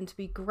proven to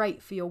be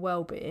great for your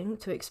well-being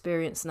to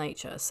experience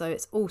nature. So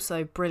it's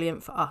also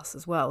brilliant for us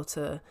as well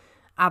to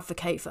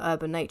advocate for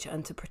urban nature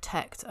and to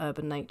protect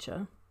urban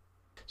nature.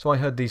 So I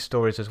heard these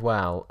stories as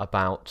well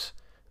about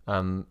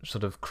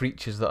sort of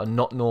creatures that are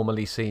not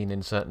normally seen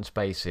in certain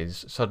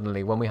spaces.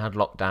 Suddenly, when we had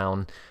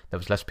lockdown, there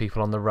was less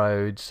people on the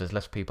roads, there's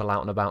less people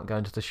out and about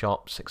going to the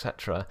shops,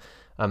 etc.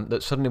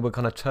 That suddenly were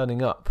kind of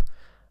turning up.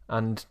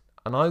 And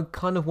I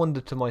kind of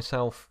wondered to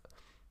myself,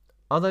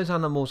 are those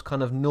animals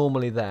kind of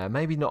normally there?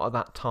 Maybe not at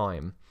that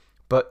time,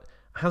 but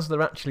has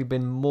there actually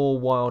been more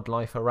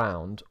wildlife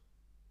around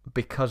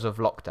because of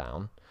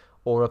lockdown?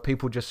 or are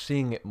people just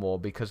seeing it more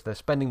because they're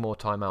spending more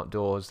time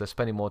outdoors, they're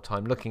spending more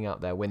time looking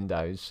out their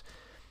windows?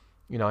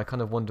 You know, I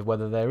kind of wonder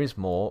whether there is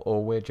more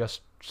or we're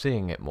just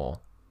seeing it more.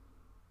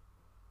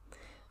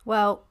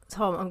 Well,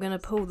 Tom, I'm going to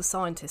pull the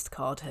scientist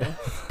card here.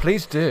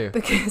 Please do.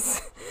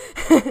 Because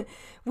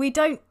we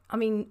don't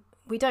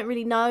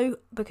really know,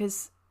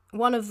 because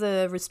one of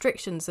the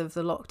restrictions of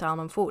the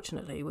lockdown,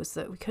 unfortunately, was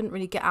that we couldn't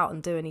really get out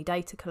and do any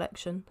data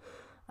collection.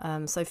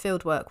 So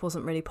field work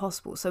wasn't really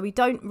possible. So we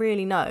don't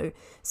really know.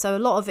 So a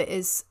lot of it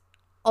is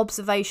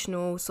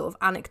observational, sort of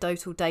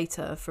anecdotal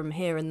data from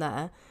here and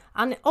there.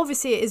 And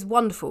obviously it is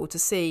wonderful to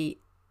see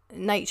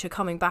nature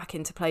coming back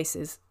into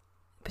places,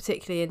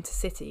 particularly into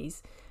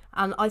cities.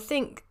 And I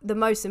think the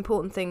most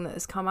important thing that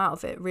has come out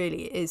of it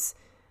really is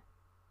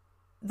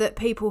that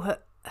people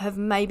have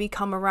maybe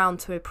come around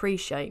to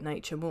appreciate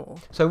nature more.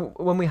 So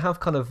when we have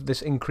kind of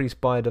this increased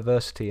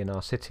biodiversity in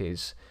our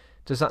cities,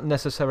 does that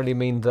necessarily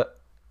mean that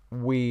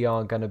we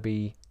are going to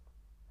be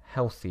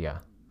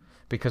healthier?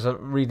 Because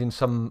I'm reading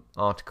some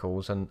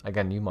articles, and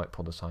again, you might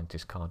pull the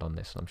scientist card on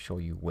this, and I'm sure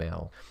you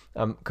will,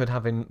 could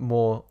having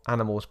more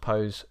animals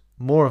pose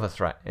more of a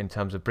threat in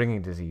terms of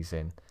bringing disease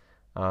in,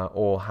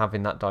 or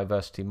having that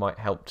diversity might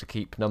help to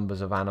keep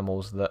numbers of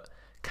animals that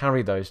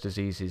carry those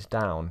diseases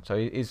down. So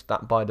is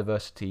that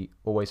biodiversity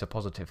always a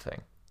positive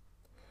thing?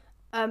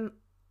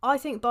 I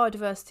think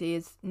biodiversity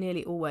is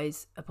nearly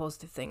always a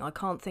positive thing. I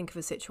can't think of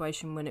a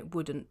situation when it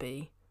wouldn't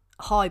be.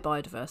 High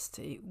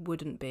biodiversity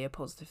wouldn't be a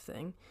positive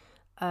thing.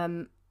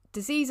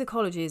 Disease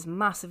ecology is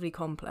massively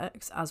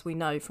complex, as we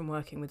know from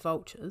working with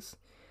vultures.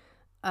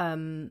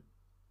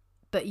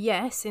 But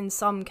yes, in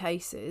some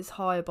cases,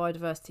 higher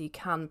biodiversity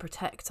can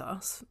protect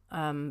us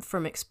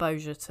from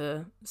exposure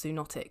to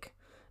zoonotic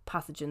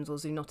pathogens or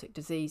zoonotic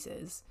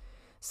diseases.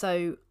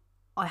 So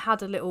I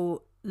had a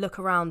little look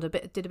around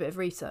did a bit of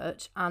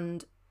research,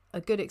 and a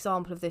good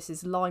example of this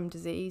is Lyme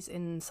disease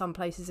in some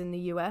places in the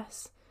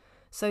US.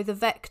 So the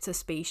vector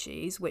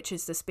species, which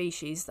is the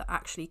species that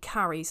actually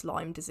carries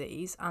Lyme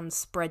disease and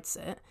spreads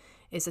it,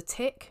 is a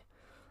tick.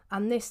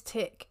 And this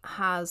tick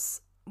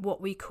has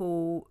what we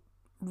call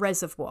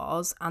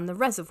reservoirs, and the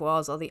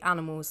reservoirs are the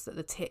animals that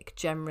the tick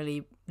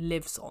generally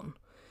lives on.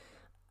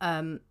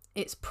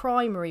 Its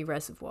primary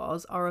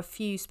reservoirs are a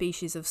few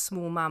species of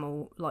small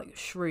mammal like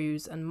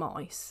shrews and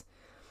mice.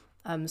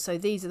 So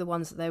these are the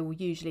ones that they will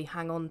usually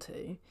hang on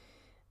to.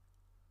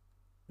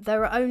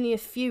 There are only a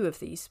few of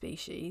these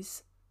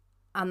species,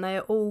 and they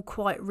are all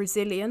quite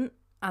resilient,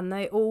 and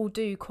they all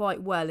do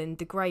quite well in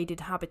degraded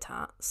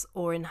habitats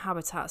or in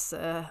habitats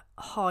that are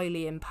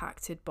highly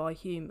impacted by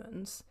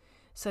humans.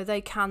 So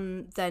they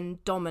can then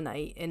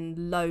dominate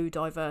in low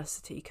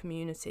diversity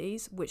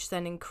communities, which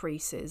then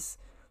increases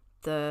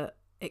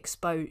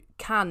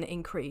can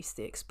increase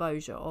the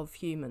exposure of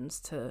humans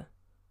to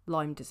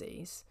Lyme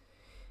disease.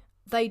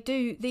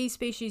 These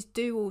species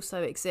do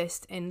also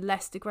exist in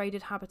less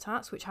degraded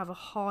habitats, which have a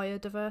higher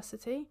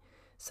diversity.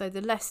 So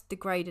the less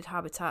degraded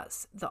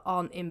habitats that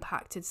aren't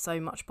impacted so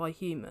much by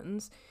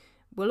humans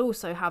will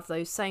also have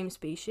those same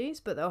species,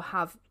 but they'll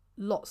have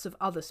lots of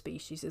other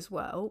species as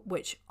well,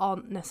 which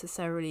aren't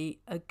necessarily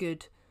a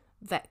good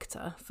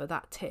vector for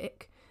that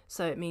tick.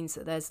 So it means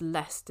that there's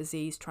less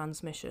disease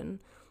transmission.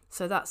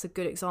 So that's a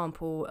good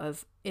example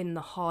of, in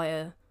the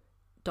higher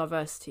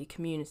diversity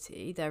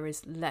community,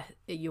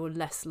 you're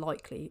less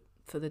likely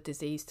for the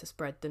disease to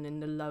spread than in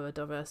the lower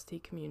diversity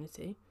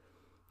community.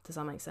 Does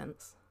that make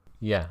sense?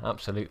 Yeah,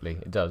 absolutely,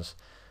 it does.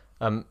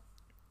 So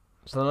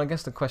then I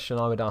guess the question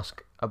I would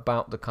ask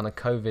about the kind of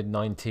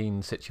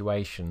COVID-19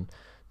 situation,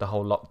 the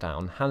whole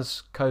lockdown,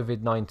 has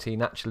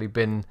COVID-19 actually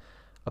been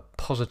a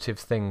positive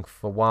thing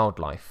for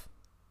wildlife?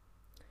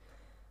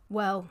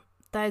 Well,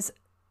 there's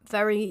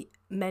very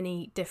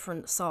many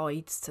different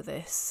sides to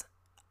this.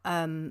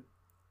 An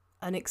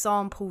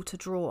example to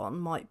draw on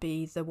might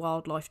be the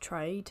wildlife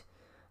trade.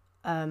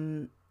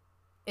 In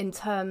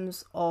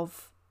terms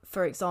of,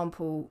 for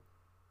example,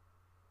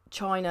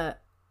 China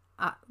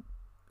at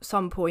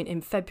some point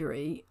in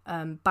February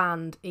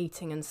banned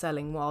eating and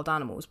selling wild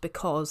animals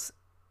because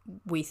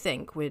we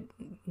think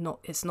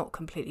it's not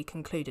completely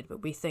concluded,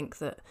 but we think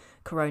that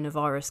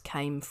coronavirus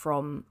came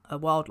from a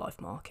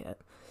wildlife market.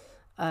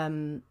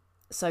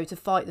 So to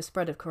fight the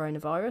spread of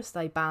coronavirus,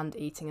 they banned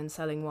eating and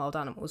selling wild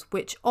animals,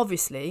 which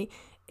obviously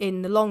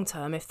in the long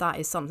term, if that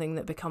is something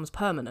that becomes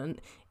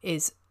permanent,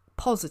 is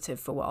positive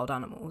for wild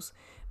animals.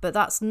 But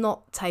that's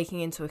not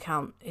taking into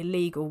account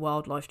illegal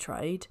wildlife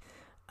trade,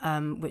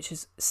 which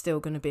is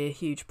still going to be a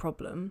huge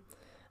problem.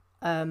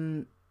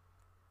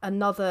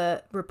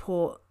 Another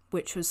report,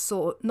 which was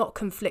sort of not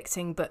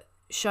conflicting but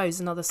shows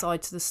another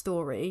side to the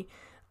story,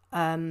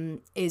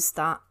 is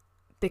that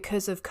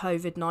because of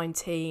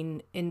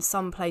COVID-19, in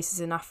some places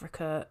in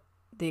Africa,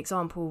 the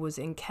example was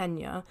in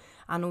Kenya,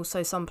 and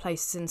also some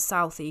places in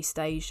Southeast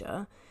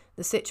Asia,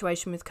 the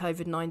situation with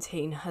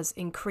COVID-19 has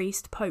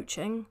increased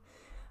poaching.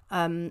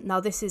 Now,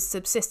 this is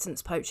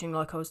subsistence poaching,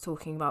 like I was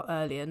talking about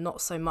earlier,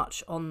 not so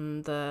much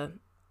on the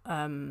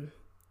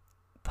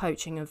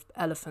poaching of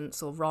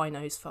elephants or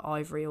rhinos for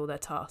ivory or their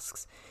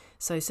tusks.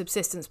 So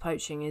subsistence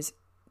poaching is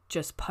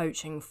just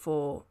poaching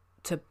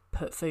to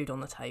put food on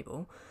the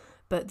table,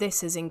 but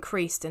this has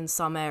increased in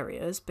some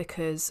areas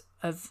because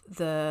of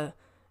the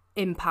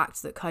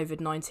impact that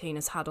COVID-19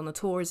 has had on the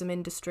tourism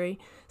industry.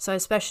 So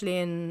especially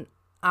in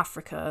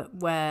Africa,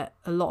 where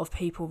a lot of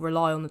people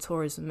rely on the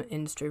tourism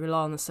industry,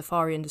 rely on the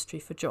safari industry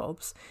for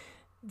jobs,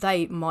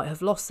 they might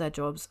have lost their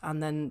jobs,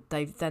 and then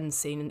they've then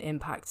seen an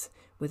impact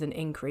with an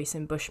increase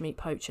in bushmeat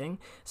poaching.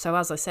 So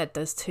as I said,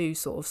 there's two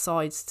sort of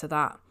sides to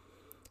that,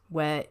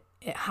 where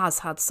it has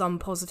had some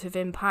positive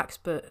impacts,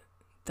 but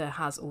there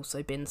has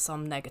also been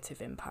some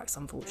negative impacts,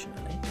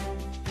 unfortunately.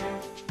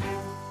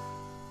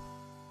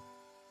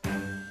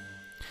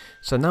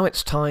 So now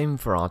it's time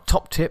for our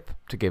top tip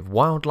to give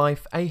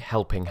wildlife a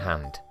helping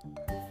hand.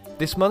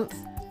 This month,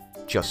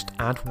 just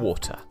add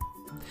water.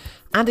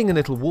 Adding a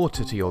little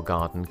water to your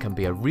garden can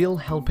be a real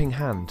helping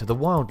hand to the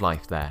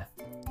wildlife there.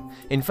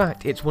 In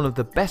fact, it's one of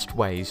the best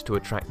ways to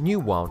attract new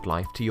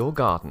wildlife to your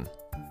garden.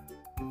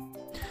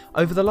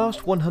 Over the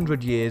last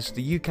 100 years,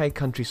 the UK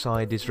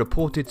countryside is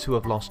reported to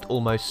have lost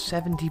almost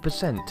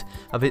 70%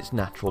 of its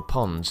natural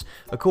ponds,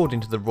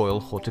 according to the Royal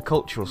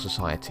Horticultural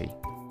Society.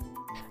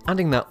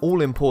 Adding that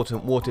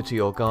all-important water to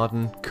your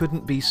garden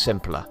couldn't be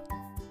simpler.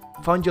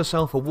 Find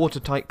yourself a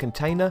watertight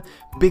container,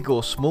 big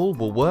or small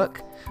will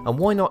work, and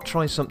why not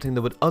try something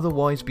that would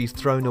otherwise be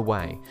thrown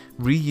away?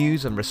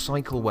 Reuse and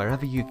recycle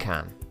wherever you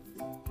can.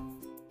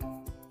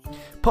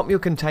 Pop your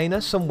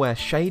container somewhere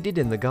shaded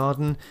in the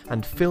garden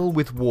and fill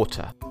with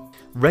water.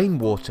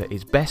 Rainwater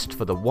is best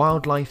for the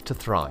wildlife to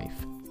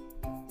thrive.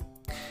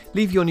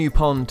 Leave your new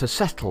pond to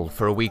settle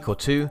for a week or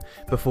two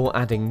before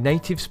adding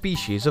native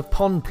species of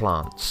pond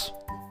plants.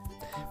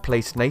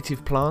 Place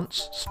native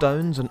plants,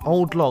 stones and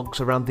old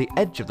logs around the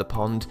edge of the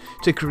pond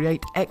to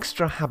create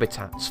extra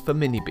habitats for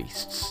mini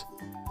beasts.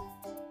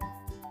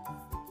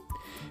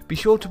 Be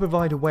sure to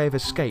provide a way of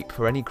escape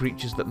for any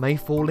creatures that may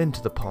fall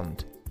into the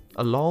pond.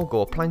 A log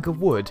or plank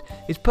of wood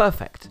is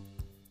perfect.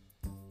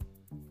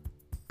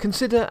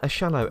 Consider a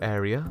shallow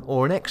area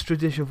or an extra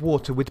dish of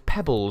water with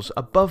pebbles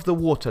above the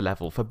water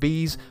level for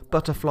bees,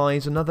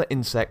 butterflies and other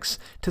insects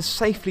to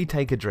safely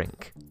take a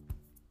drink.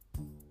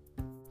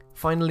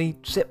 Finally,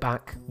 sit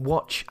back,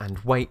 watch and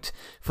wait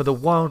for the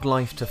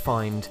wildlife to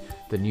find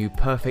the new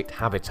perfect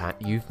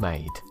habitat you've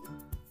made.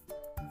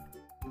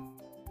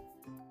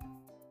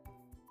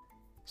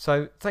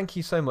 So, thank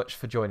you so much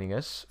for joining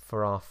us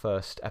for our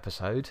first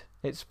episode.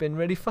 It's been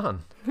really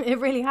fun. It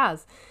really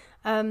has.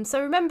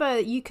 So remember,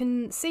 you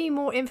can see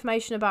more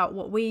information about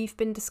what we've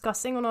been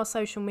discussing on our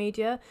social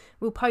media.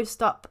 We'll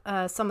post up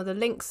some of the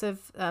links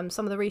of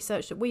some of the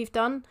research that we've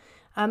done,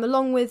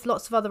 along with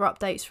lots of other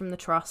updates from the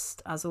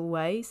Trust, as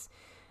always.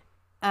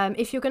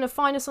 If you're going to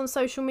find us on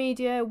social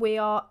media, we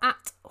are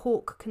at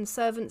Hawk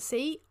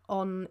Conservancy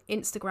on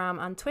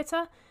Instagram and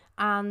Twitter.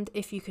 And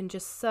if you can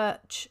just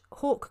search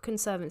Hawk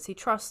Conservancy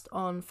Trust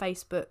on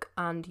Facebook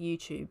and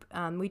YouTube.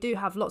 We do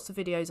have lots of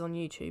videos on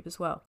YouTube as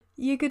well.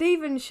 You could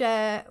even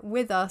share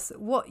with us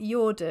what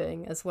you're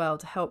doing as well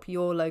to help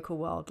your local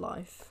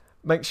wildlife.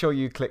 Make sure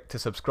you click to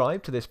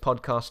subscribe to this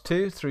podcast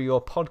too through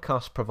your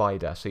podcast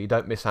provider so you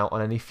don't miss out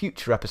on any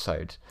future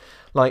episodes.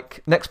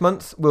 Like next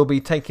month, we'll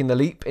be taking the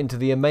leap into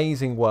the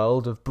amazing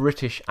world of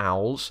British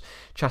owls,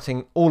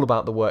 chatting all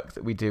about the work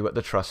that we do at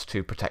the Trust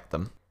to protect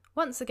them.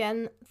 Once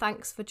again,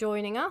 thanks for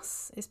joining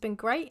us. It's been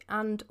great,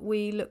 and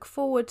we look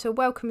forward to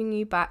welcoming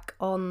you back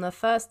on the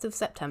 1st of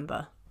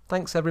September.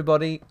 Thanks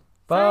everybody.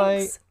 Bye.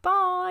 Thanks.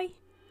 Bye.